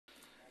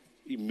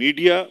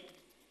media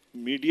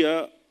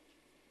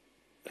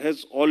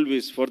has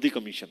always, for the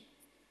commission,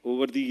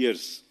 over the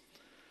years,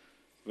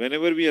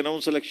 whenever we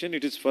announce election,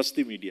 it is first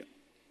the media.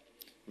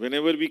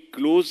 Whenever we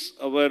close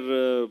our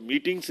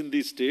meetings in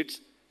these states,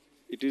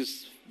 it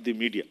is the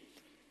media.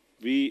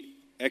 We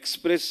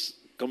express,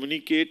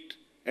 communicate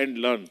and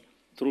learn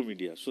through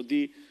media.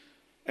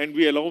 And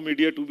we allow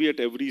media to be at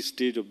every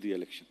stage of the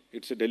election.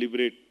 It's a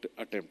deliberate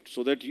attempt.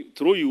 So that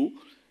through you,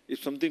 if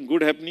something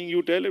good happening,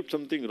 you tell. If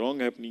something wrong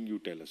happening, you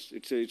tell us.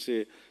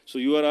 So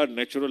you are our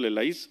natural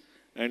allies.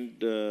 And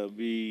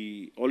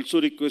we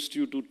also request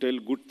you to tell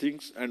good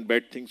things and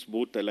bad things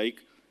both alike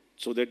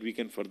so that we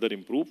can further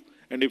improve.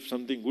 And if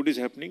something good is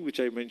happening, which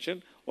I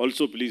mentioned,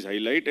 also please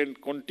highlight and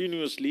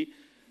continuously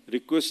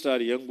request our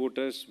young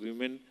voters,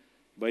 women,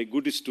 by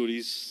good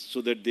stories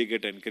so that they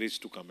get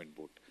encouraged to come and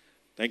vote.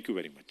 Thank you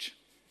very much.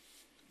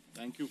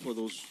 Thank you for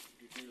those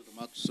detailed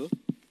remarks, sir.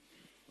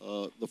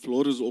 The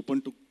floor is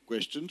open to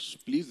questions.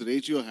 Please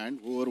raise your hand,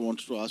 whoever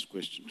wants to ask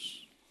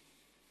questions.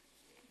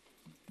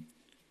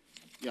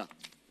 Yeah,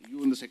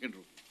 you in the second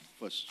row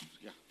first.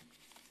 Yeah,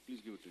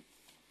 please give it to him.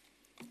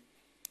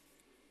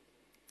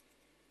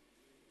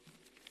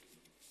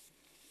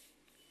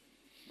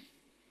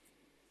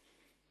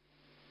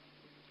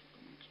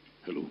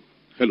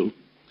 Hello.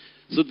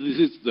 So this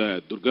is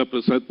Durga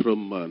Prasad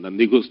from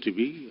Nandigos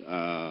TV.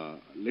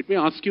 Let me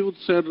ask you,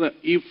 sir,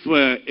 if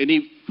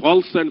any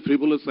false and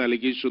frivolous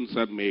allegations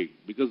are made,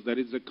 because there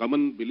is a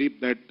common belief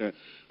that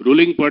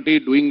ruling party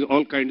doing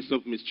all kinds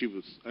of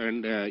mischievous,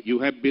 and you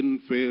have been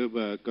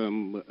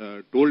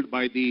told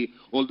by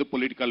all the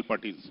political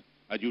parties,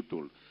 as you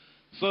told.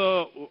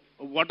 So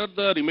what are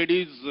the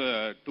remedies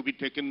to be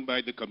taken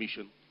by the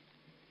commission?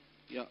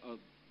 Yeah,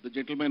 the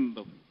gentleman,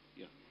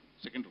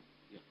 second row.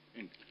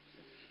 End.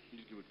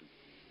 Please give it to me.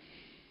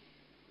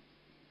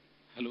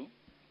 Hello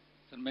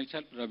sir, मैं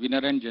रवि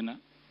नारायण जेना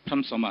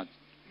from समाज।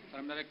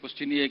 Sir मेरा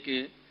question ये है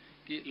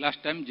कि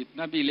last time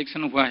जितना भी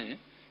election हुआ है,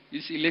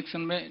 इस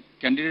इलेक्शन में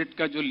कैंडिडेट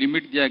का जो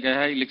लिमिट दिया गया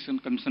है इलेक्शन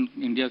कमीशन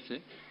इंडिया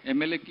से,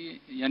 एमएलए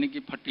की यानी कि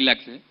 40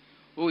 लाख से,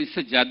 वो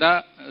इससे ज़्यादा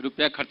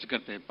रुपया खर्च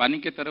करते हैं, पानी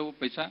की तरह वो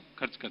पैसा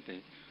खर्च करते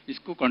हैं।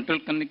 इसको कंट्रोल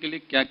करने के लिए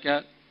क्या क्या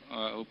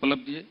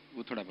उपलब्धि है,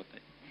 वो थोड़ा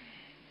बताइए।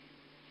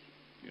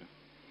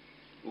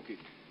 Okay,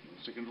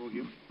 second row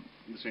here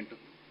in the center.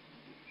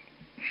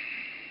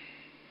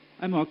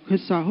 I'm Akshay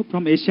Sahu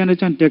from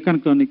Asianet and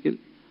Deccan Chronicle.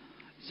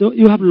 So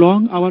you have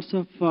long hours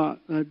of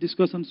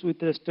discussions with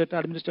the state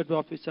administrative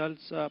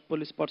officials,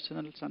 police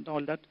personnel and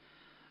all that.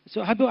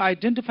 So have you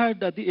identified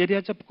the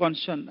areas of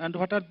concern, and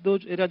what are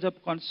those areas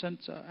of concern,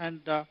 and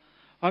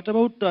what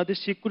about the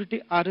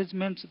security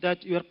arrangements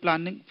that you are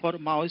planning for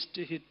Maoist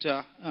hit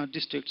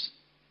districts?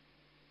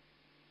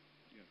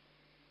 Yeah.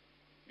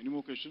 Any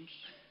more questions?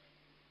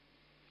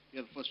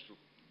 Yeah, the first row.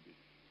 Okay.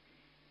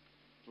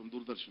 From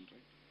Doordarshan,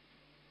 right?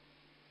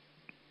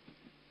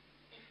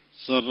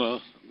 Sir,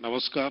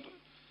 Namaskar.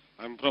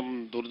 I'm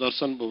from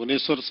Doordarshan,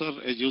 Bhubaneswar, sir.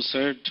 As you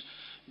said,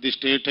 the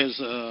state has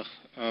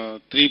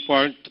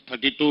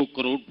 3.32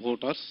 crore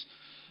voters,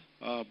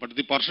 but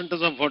the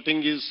percentage of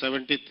voting is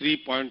 73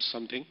 point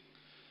something.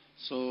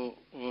 So,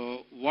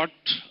 what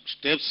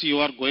steps you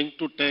are going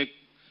to take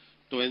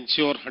to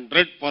ensure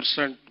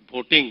 100%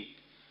 voting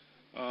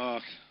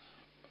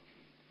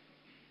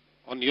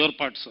on your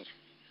part, sir,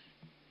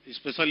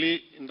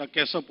 especially in the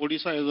case of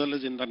Odisha as well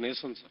as in the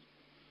nation, sir?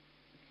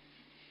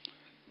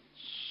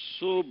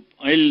 So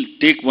I'll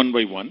take one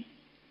by one.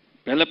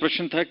 पहला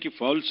प्रश्न था कि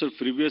false और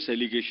फ्रीवियस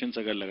allegations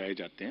अगर लगाए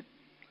जाते हैं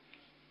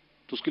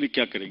तो उसके लिए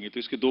क्या करेंगे। तो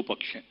इसके दो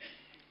पक्ष हैं,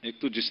 एक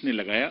तो जिसने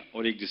लगाया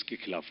और एक जिसके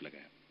खिलाफ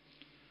लगाया।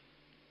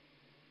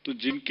 तो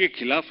जिनके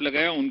खिलाफ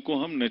लगाया उनको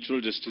हम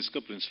नेचुरल जस्टिस का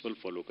प्रिंसिपल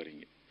फॉलो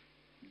करेंगे।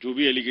 जो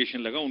भी एलिगेशन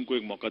लगा उनको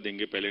एक मौका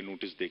देंगे, पहले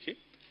नोटिस देके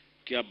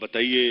कि आप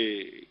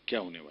बताइए क्या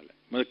होने वाला है,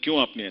 मतलब क्यों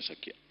आपने ऐसा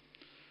किया।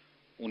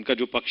 उनका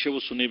जो पक्ष है वो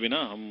सुने बिना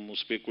हम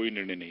उस पर कोई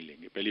निर्णय नहीं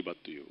लेंगे। पहली बात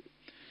तो ये होगी।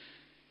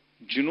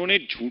 जिन्होंने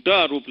झूठा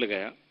आरोप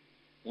लगाया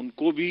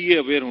उनको भी ये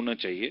अवेयर होना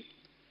चाहिए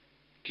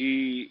कि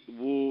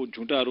वो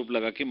झूठा आरोप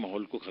लगा के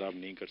माहौल को खराब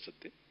नहीं कर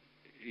सकते।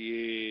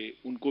 ये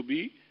उनको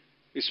भी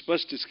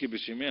स्पष्ट इसके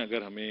विषय में,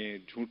 अगर हमें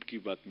झूठ की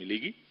बात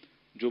मिलेगी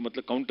जो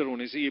मतलब काउंटर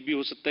होने से, ये भी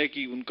हो सकता है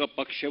कि उनका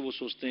पक्ष है वो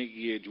सोचते हैं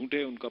कि ये झूठ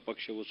है, उनका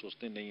पक्ष है वो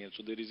सोचते हैं नहीं है।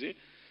 So there is a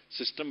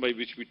system by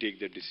which we take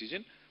that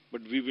decision,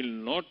 but we will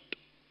not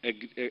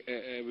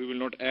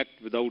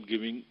act without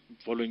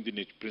following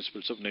the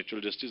principles of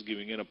natural justice,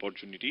 giving an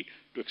opportunity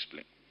to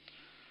explain.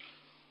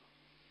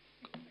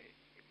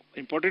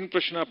 Important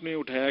प्रश्न आपने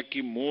उठाया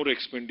कि more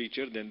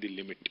expenditure than the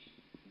limit,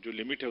 जो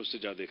limit है उससे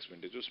ज्यादा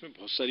expenditure, उसमें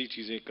बहुत सारी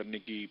चीजें करने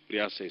की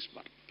प्रयास है इस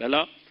बार।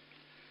 पहला,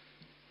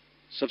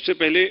 सबसे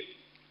पहले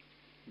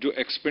जो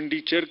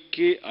एक्सपेंडिचर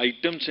के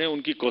आइटम्स हैं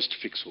उनकी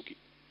कॉस्ट फिक्स होगी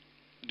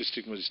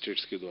डिस्ट्रिक्ट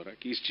मजिस्ट्रेट्स के द्वारा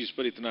कि इस चीज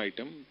पर इतना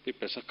आइटम पे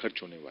पैसा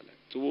खर्च होने वाला है।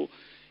 तो वो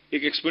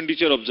एक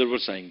एक्सपेंडिचर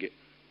ऑब्जर्वर्स आएंगे,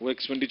 वो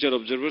एक्सपेंडिचर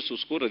ऑब्जर्वर्स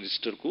उसको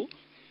रजिस्टर को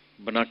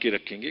बना के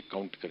रखेंगे,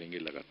 काउंट करेंगे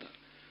लगातार।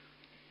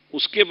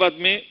 उसके बाद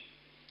में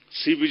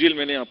सी विजिल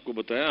मैंने आपको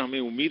बताया, हमें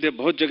उम्मीद है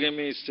बहुत जगह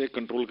में इससे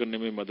कंट्रोल करने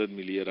में मदद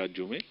मिली है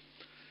राज्यों में।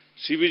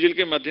 सी विजिल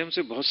के माध्यम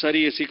से बहुत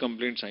सारी ऐसी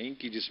कंप्लेंट्स आई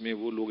कि जिसमें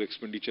वो लोग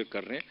एक्सपेंडिचर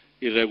कर रहे हैं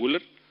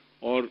इरेगुलर,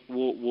 और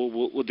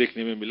वो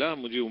देखने में मिला।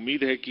 मुझे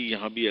उम्मीद है कि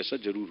यहाँ भी ऐसा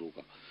जरूर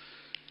होगा।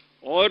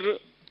 और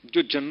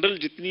जो जनरल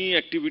जितनी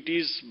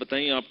एक्टिविटीज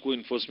बताई आपको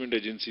इन्फोर्समेंट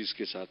एजेंसीज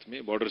के साथ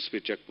में, बॉर्डर्स पे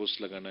चेक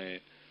पोस्ट लगाना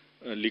है,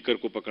 लीकर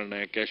को पकड़ना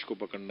है, कैश को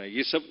पकड़ना है,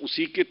 ये सब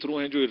उसी के थ्रू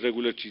हैं जो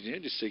इरेगुलर चीजें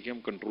हैं, जिससे कि हम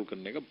कंट्रोल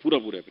करने का पूरा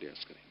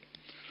प्रयास करेंगे।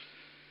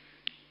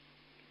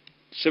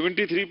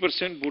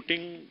 73%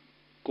 वोटिंग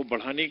को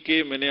बढ़ाने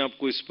के मैंने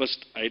आपको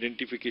स्पष्ट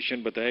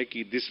आइडेंटिफिकेशन बताया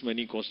कि this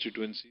money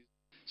constituency.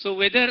 So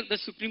whether the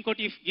Supreme Court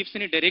gives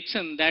any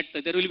direction that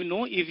there will be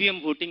no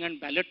EVM voting and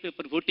ballot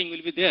paper voting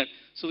will be there,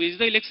 so is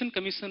the Election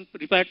Commission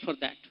prepared for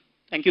that?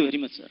 Thank you very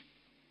much, sir.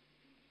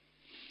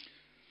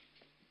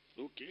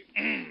 Okay.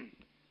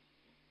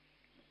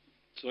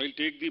 So I'll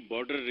take the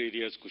border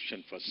areas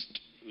question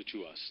first, which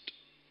you asked.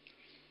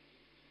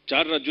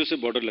 4 राज्यों से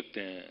border लगते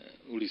हैं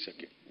उड़ीसा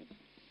के।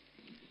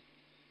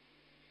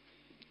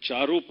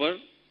 चारों पर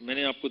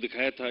मैंने आपको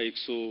दिखाया था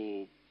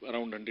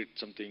 100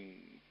 something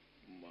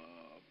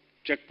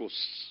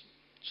checkposts.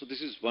 So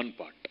this is one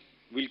part.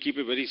 We'll keep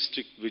a very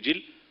strict vigil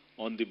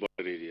on the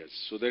border areas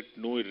so that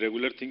no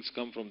irregular things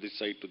come from this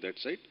side to that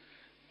side.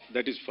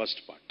 That is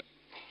first part.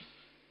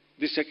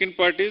 The second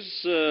part is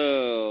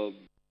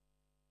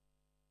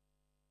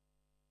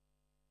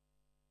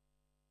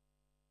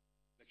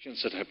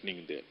elections are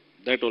happening there.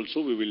 That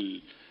also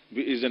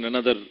is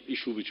another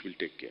issue which we'll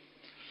take care.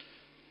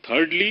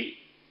 Thirdly,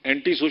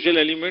 anti-social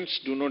elements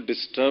do not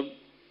disturb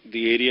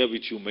the area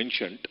which you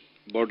mentioned,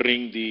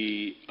 bordering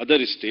the other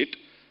state.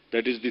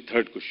 That is the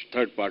third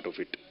part of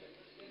it.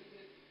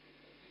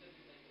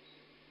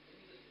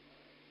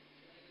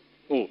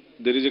 Oh,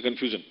 there is a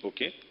confusion.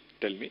 Okay,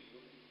 tell me.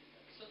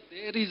 So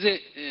there is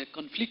a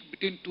conflict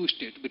between two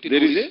states.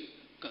 There is a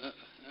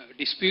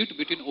dispute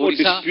between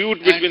Odisha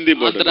dispute between the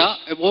borders. Andhra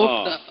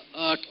about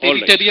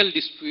territorial right.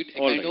 dispute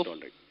All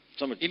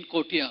right. in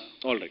Kotia.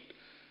 All right.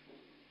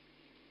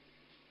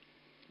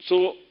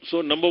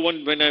 So number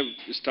one, when I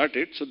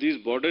started, so these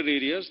border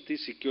areas, the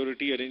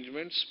security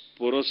arrangements,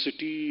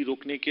 porosity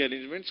रोकने के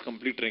arrangements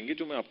complete रहेंगे,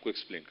 जो मैं आपको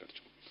explain कर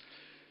चुका।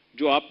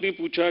 जो आपने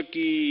पूछा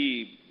कि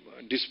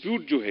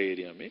dispute जो है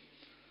एरिया में,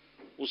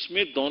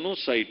 उसमें दोनों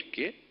साइड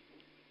के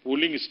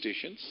पोलिंग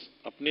स्टेशंस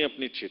अपने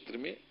अपने क्षेत्र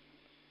में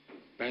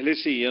पहले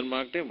से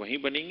ईयरमार्क्ड हैं, वहीं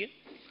बनेंगे,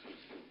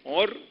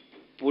 और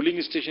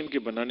पोलिंग स्टेशन के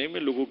बनाने में,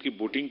 लोगों की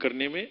वोटिंग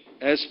करने में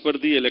as per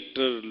the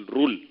electoral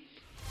rule.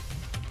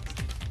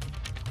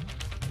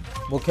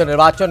 मुख्य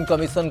निर्वाचन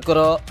कमिशन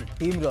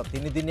टीम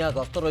 3 दिनिया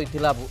गस्त रही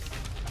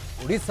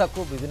ओडिशा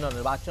को विभिन्न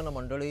निर्वाचन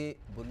मंडली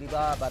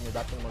बुलवा बा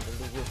निर्वाचन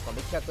मंडली को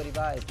समीक्षा करने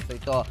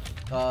सहित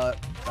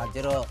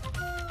राज्यर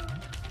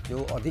जो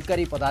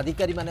अधिकारी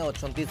पदाधिकारी माने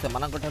अच्छी से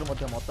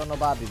मत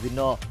नवा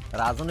विभिन्न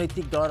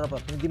राजनैतिक दलर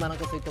प्रतिनिधि मान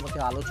सहित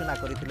आलोचना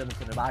करते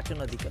मुख्य निर्वाचन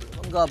अधिकारी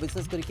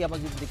विशेष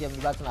करके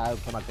निर्वाचन आयोग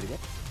क्षमा करेंगे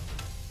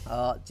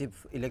चीफ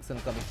इलेक्शन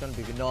कमिशन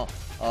विभिन्न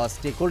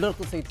स्टेक होल्डर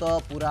को सहित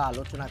पूरा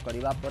आलोचना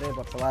करने पर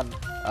बर्तमान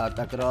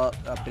ताकर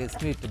प्रेस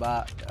मीट बा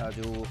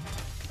जो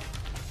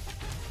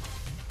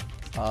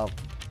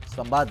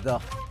संवाद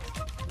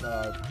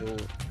जो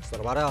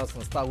सरबराह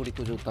संस्था गुड़ी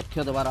को जो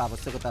तथ्य देवार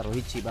आवश्यकता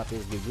रही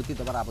प्रेस विवृत्ति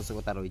देवार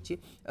आवश्यकता रही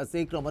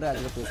से क्रम आज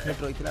प्रेस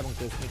मीट रही है।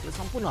 प्रेस मीट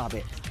संपूर्ण भाव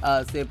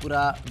से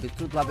पूरा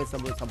विस्तृत भाव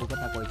सब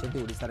कथा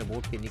कहते ओडिशा रे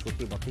मोट 3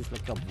 कोटी 32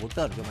 लाख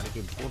भोटर जो मैंने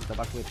कि भोट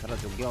देवाक एथर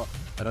योग्य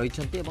रही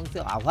से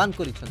आह्वान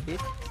करते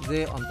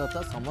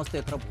अंततः समस्त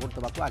एथर भोट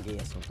देवाक आगे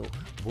आसतु।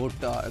 भोट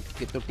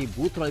केतोटी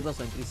बूथ रही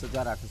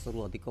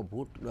 37,800 अधिक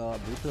बूथ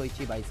रही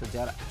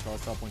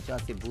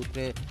 22,685 बूथ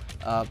रे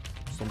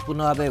संपूर्ण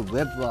भाव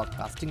वेब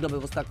कास्टिंग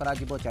व्यवस्था करा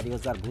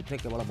 4,000 बूथ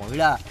केवल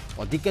महिला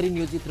अधिकारी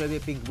नियोजित रहे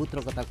पिंक बूथ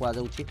कथा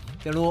कहुच्छी।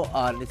 तेणु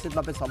निश्चित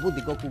भाव सबू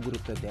दिग को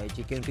गुरुत्व दिखाई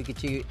क्योंकि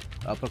किसी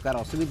प्रकार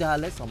असुविधा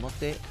हेल्ले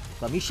समस्ते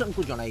कमिशन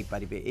को जन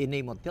पारे एने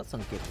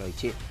संकेत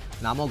रही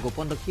नाम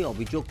गोपन रखी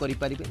अभियोग करें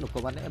लोक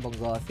मैंने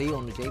से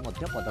अनुजाई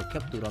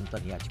पदक्षेप तुरंत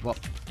नियाजिबो।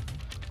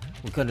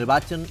 मुख्य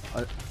निर्वाचन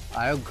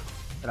आयोग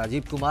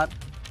राजीव कुमार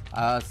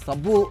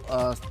सबू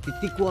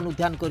स्थिति को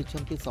अनुध्यान कर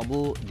सबू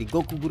दिग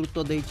को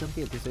गुरुत्व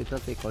देते सहित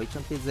से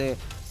कहते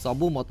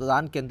सबू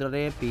मतदान केन्द्र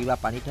में पीवा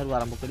पानी ठारू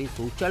आरंभ कर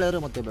शौचालय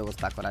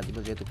व्यवस्था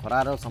करेतु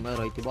खरार समय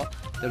रही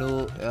तेणु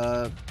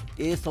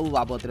ए सब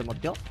बाबद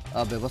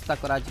व्यवस्था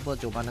कर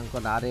जो मान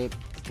ना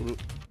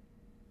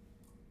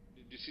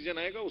डिसीजन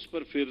आएगा उस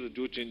पर फिर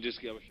जो चेंजेस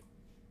की आवश्यकता।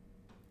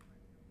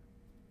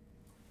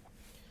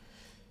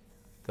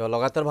 तो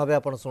लगातार भाव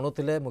आप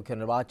शुणुते मुख्य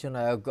निर्वाचन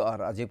आयोग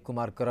राजीव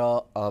कुमार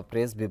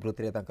प्रेस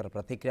विवृत्ति में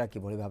प्रतिक्रिया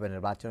किभली भाव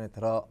निर्वाचन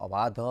एथर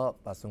अबाध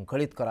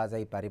श्रृंखलित करा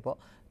जाई पारिबो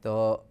तो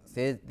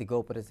से दिग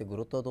उपर से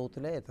गुरुत्व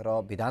दौते एथर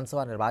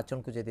विधानसभा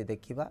निर्वाचन को यदि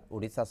देखा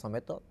ओडिशा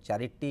समेत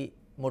 4टी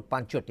मोट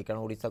 5टी कारण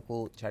ओडिशा को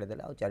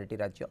छाड़देले आ 4टी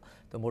राज्य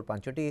तो मोट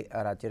 5टी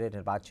राज्य में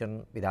निर्वाचन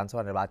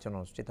विधानसभा निर्वाचन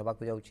अनुष्ठित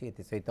होगाक जाउछि।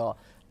 सहित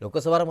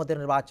लोकसभा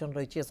निर्वाचन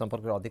रही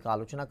संपर्क में अधिक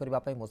आलोचना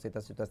करने मो सहित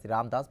श्रीयुत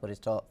श्रीराम दास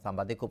वरिष्ठ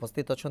सांबादिक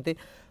उपस्थित अच्छा।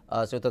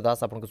 श्रीयुत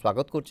दास आपको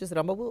स्वागत करुच्ची।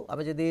 श्रीराम बाबू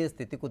आम जदि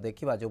स्थिति को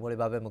देखा जो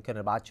भाव मुख्य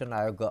निर्वाचन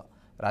आयोग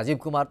राजीव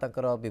कुमार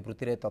तंकर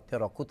विवृत्ति रे तथ्य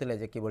रखुतिले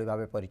जे किबळी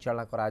भाबे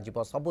परिचालना करा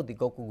जिवो सब दिग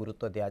को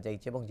गुरुत्व दिया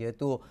जाइछे एवं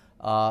जेहेतु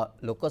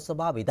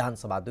लोकसभा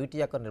विधानसभा दुईटी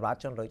जाक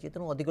निर्वाचन रही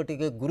तेणु अधिक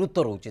टिके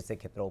गुरुत्व रोचे से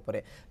क्षेत्र उपरे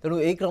तेणु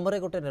एई क्रम रे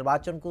गोटे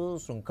निर्वाचन को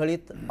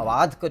श्रृंखलित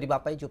अबाध करबा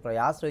पई जो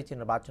प्रयास रही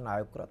निर्वाचन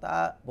आयोग ता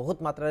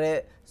बहुत मात्रा रे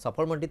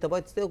सफल मंडित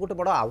होय से गोटे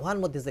बड़ आह्वान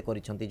मध्य से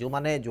करिसंती जो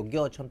माने योग्य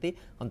अछंती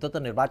अंतत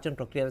निर्वाचन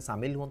प्रक्रिया रे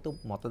शामिल हुंतु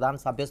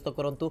मतदान साब्यस्त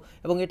करंतु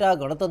एवं एटा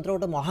गणतंत्र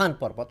गोटे महान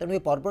पर्व तेणु ए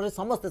पर्व रे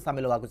समस्त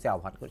शामिल होबाकू से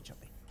आह्वान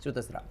करिसंती श्रीयुत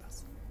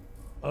श्रीरामदास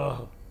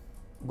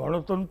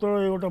गणतंत्र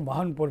ये गोटे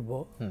महान पर्व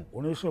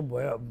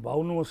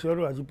 1952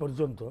 मसीह आज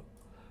पर्यंत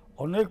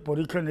अनेक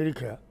परीक्षा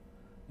निरीक्षा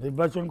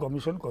निर्वाचन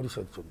कमिशन कर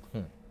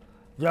सारी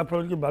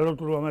जहाँफल कि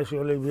बैलेट आम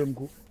आसगले ईवीएम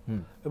को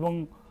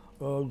एवं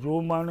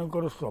जो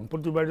मानकर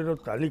संपत्ति बाड़ी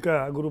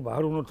तालिका आगु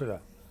बाहर नाला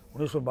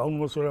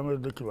 1952 मसीह आम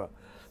देखा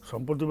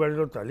संपत्ति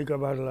बाड़ी तालिका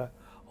बाहरला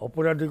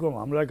अपराधिक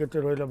मामला केते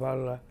रहा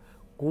बाहरला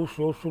कौ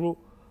सोर्स रु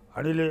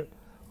आनिले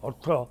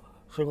अर्थ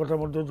से कथा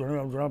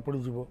जना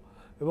पड़ज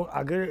एवं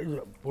आगे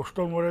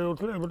पोस्टर मरा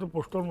जाऊला एवं तो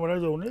पोस्टर मरा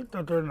जाऊनी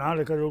ना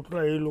लिखा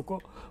जाऊला ये लोक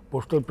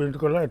पोस्टर प्रिंट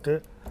कला एत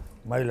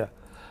माइला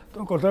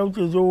तो कथा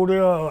हूँ जो गुड़े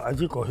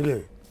आज कहले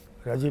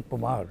राजीव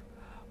कुमार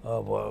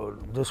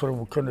देशर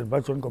मुख्य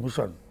निर्वाचन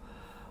कमिशन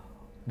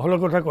भल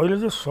कथा कहले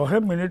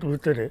 100 मिनिट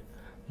भितर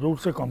जो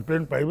से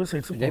कंप्लेन पाइबे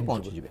से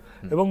पहुँचे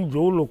एवं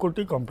जो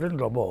लोकटी कंप्लेन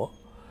दब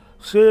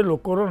से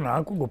लोकर ना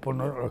को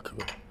गोपन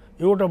रखिए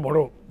ये गोटे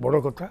बड़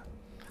कथा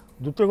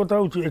द्वितीय कथा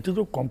हूँ ये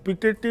जो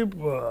competitive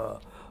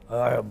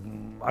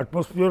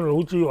atmosphere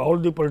रोची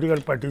all the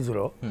political parties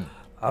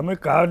आमे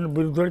का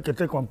विरुद्ध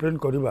केते कंप्लेन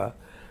करवा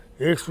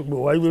एक्स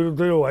वाई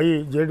विरुद्ध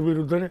वाई जेड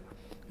विरुद्ध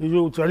ये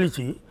जो चली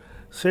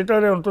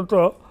सेटारे अंतत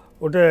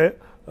गोटे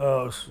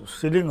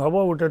सीलिंग हम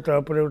गोटे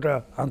गोटे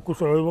आंकुश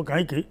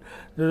रही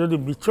जदि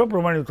मिछ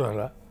प्रमाणित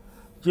है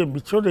जे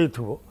मिछ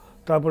देइथिबो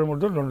तापर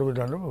दंड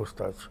विधान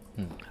व्यवस्था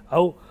अच्छी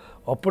आउ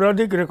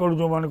अपराधिक रेकर्ड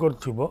जो मान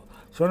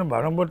से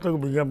बारंबार तक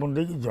विज्ञापन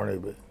देकी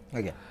जनइबे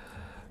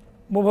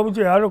मु भावुँ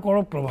यार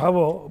कौन प्रभाव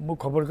मु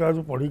खबर कागज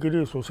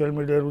पढ़िकी social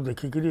media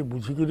देखिकी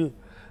बुझिकी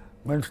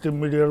main stream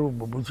media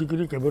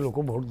बुझिकी केवे लोक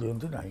भोट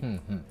दिखती ना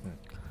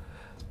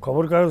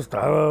खबर कागज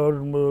तार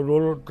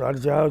रोल तार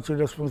जहाँ अच्छी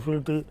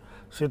रेस्पॉन्सिबिलिटी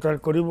से तार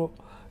करिवो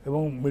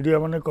एवं मीडिया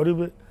माने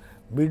करिवे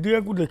मीडिया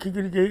को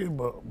देखिकी कहीं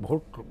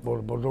भोट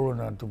बदलू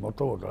ना मत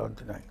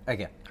बदलाती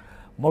ना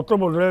मत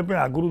बदल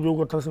आगुरी जो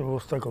कथा से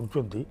व्यवस्था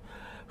कर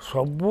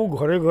सबू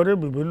घरे घरे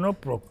विभिन्न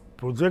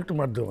प्रोजेक्ट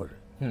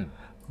माध्यम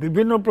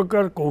विभिन्न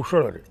प्रकार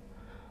कौशल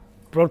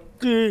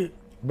प्रति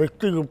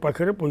व्यक्ति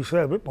पाखे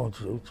पैसा एवं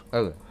पहुँची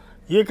जाऊँ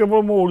ये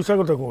केवल मो ओडिशा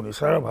कथा कहूनी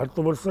सारा भारत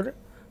वर्ष में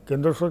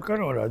केंद्र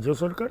सरकार और राज्य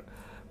सरकार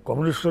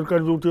कम्युनिस्ट सरकार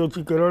जो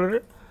अच्छी केरल में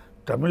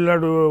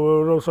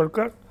तमिलनाडु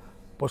सरकार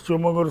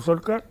पश्चिमबंग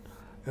सरकार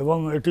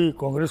एवं एटी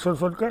कांग्रेस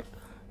सरकार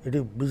एटी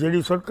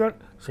बीजेडी सरकार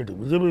से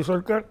बीजेपी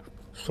सरकार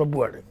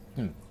सबुआड़े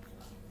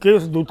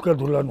केस दूध का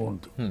धुला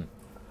नुहति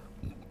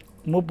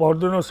मो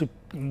परदिन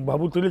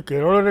भावुली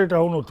केरल में यहाँ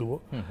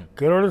हो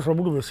केरल सब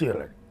बेसी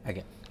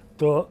है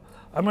तो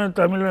आम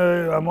तमिल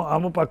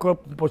आम पाख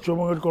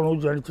पश्चिमबंग कौन हो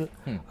जाचे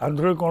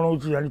आंध्र कौन हो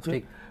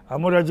जाचे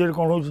आम राज्य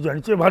कौन हो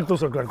जाचे भारत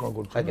सरकार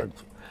कौन कर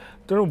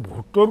तेणु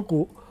भोटर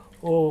को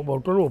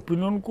भोटर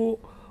ओपिनियन को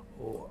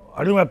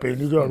आने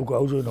निज आड़ को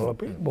आउज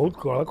नापी बहुत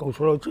कला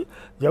कौशल अच्छी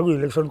जहाँ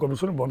इलेक्शन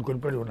कमिशन बंद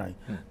कर ना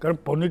कारण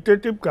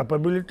पनिटेटिव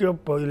capability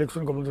of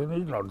election commission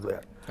is not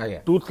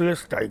there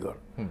Toothless tiger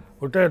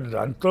गोटे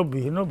दांत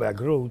विहीन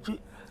व्याघ्र होची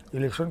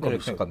इलेक्शन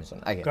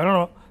कमिशन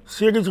कारण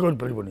सी किसी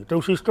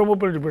कर सिस्टम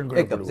डिपेंड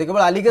कर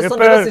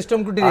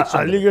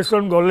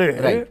आलिगेशन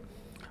गले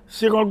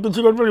सी कौन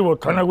किसी कर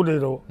थाना को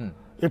देदेव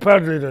एफआईआर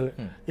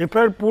देदेले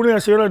एफआईआर पुणी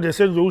आसगला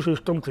देश जो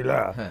सिस्टम थिला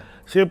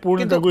से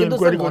पुणी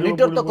इंक्वायरी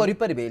मॉनिटर तो करि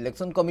परिबे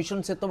इलेक्शन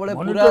कमिशन से तो बळे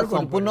पूरा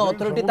संपूर्ण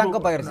अथॉरिटी तांका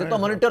पाखरे से तो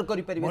मॉनिटर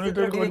करि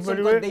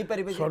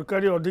परिबे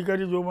सरकारी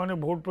अधिकारी जो माने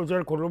वोट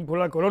प्रचार खोलम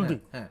खोला करंती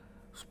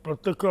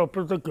प्रत्यक्ष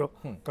अप्रत्यक्ष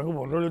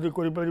भल यदि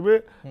करेंगे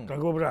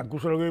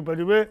अंकुश लगे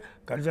पारे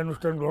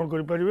कार्यानुष्ठान ग्रहण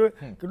करेंगे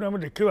कि आम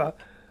देखा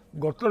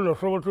गत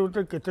 10 वर्ष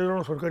भर केते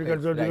जन सरकारी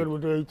कार्य अधिकारी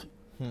बदल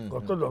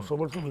गत 10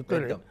 वर्ष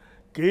भितर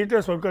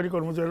कईटा सरकारी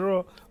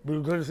कर्मचारी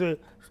विरुद्ध से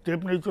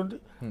स्टेप नहीं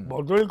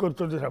बदली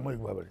कर सामूहिक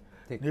भाव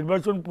में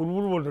निर्वाचन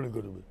पूर्व बदली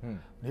करेंगे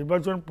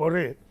निर्वाचन पर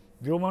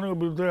जो मान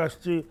विरुद्ध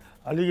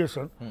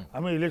आलिगेशन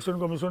आम इलेक्शन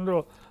कमिशन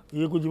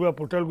ये को जीवा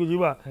पोर्टाल को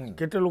जीवा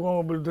केते लोक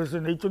विरुद्ध से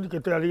नहीं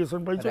केते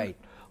आलिगेशन पाई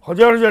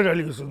हजार हजार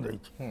आलिगेशन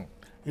जाइए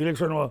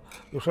इलेक्शन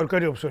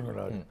सरकारी अफसर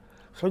ना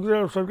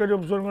सरकारी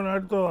अफसर ना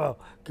तो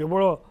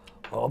केवल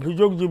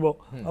अभियोग जीव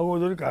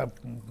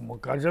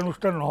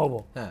कार्यानुष्ठान न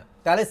हो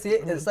ताले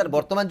से सर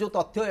वर्तमान जो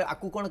तथ्य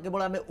आकु कोन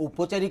केवल आमे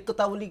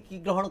औपचारिकता बोली की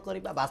ग्रहण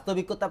करबा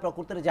वास्तविकता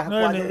प्रकृति रे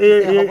जहां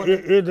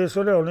ए देश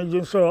रे अनेक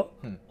जिंस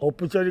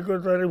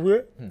औपचारिकता रे हुए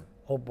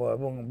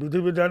एवं विधि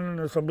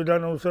विधान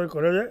संविधान अनुसार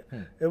करा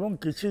जाए एवं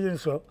किछि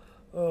जिंस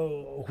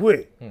हुए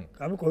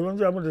आम कहबन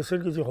जे हम देश रे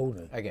किछि हो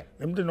नै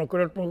एमति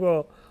नकारात्मक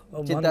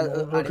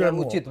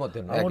उचित मध्य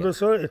आम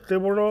देश एते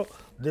बड़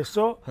देश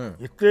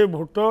एते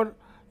वोटर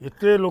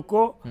एते लोक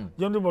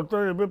जमी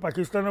बर्तमान एवं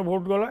पाकिस्तान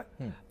भोट गला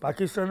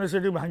पाकिस्तान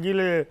से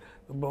भांगिले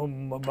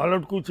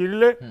बालट को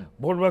चिरिले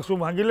भोट बक्स को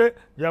भांगिले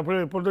जहाँफल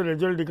एपर्त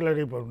रेजल्ट डिक्लेयर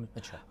हो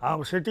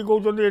पारनी से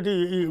कहते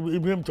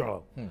ईवीएम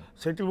चलाओ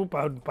से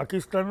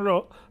पाकिस्तान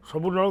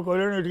सब दल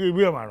कहले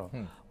ईवीएम आण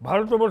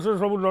भारत वर्ष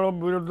सब दल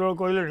विरोधी दल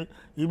कहले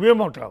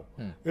ईवीएम हटाओ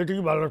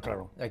ये बालट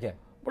आण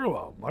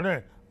माने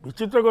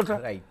विचित्र कथा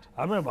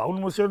आम 52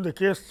 मसीह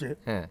देखी आसचे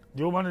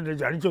जो मैंने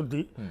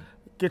जानते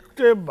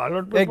केते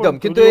बालट एकदम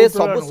किंतु ये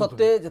सब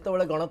सत्य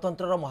जेतेबेले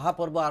गणतंत्र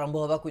महापर्व आरंभ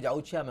होबा को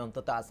जाउछि आमे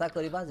अंतत आशा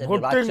करबा जे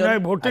वोटिंग नहीं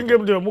वोटिंग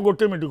केम दियो मु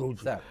गोटे मिनिट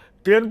कहूछि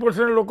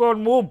 10% लोक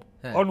ऑन मूव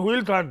ऑन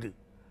व्हील थांती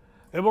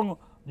एवं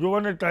जो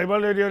मैंने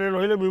ट्राइबल एरिया रे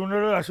रहिले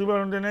विभिन्न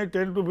आसीबारंते नहीं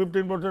 10 to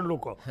 15%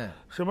 लोक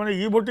से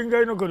माने ई वोटिंग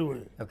काई न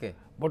करिवे ओके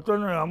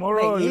बर्तमान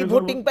हमर ई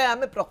वोटिंग पे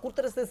आमे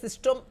प्रकृति से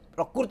सिस्टम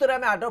प्रकृति रे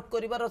आमे अडॉप्ट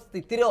करिवार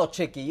स्थिति रे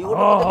अच्छे कि ये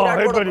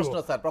विराट बड़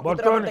प्रश्न सर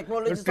प्रकृति रे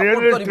टेक्नोलॉजी सपोर्ट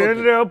करिवो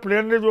ट्रेन रे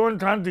प्लेन रे जोन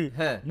थांती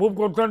मूव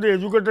करथांती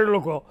एजुकेटेड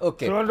लोक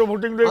सेमान तो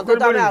वोटिंग दे कर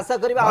पारे आशा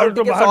करबा और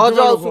सहज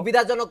और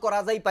सुविधाजनक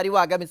करा जाई परिवो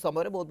आगामी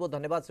समय रे बहुत बहुत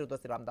धन्यवाद श्रीयुत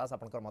श्री रामदास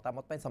आपनकर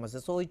मतामत पई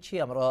समस्या होईछि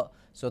हमर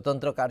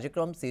स्वतंत्र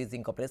कार्यक्रम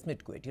सीईसी प्रेस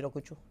मीट को एठी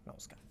रखुछु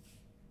नमस्कार।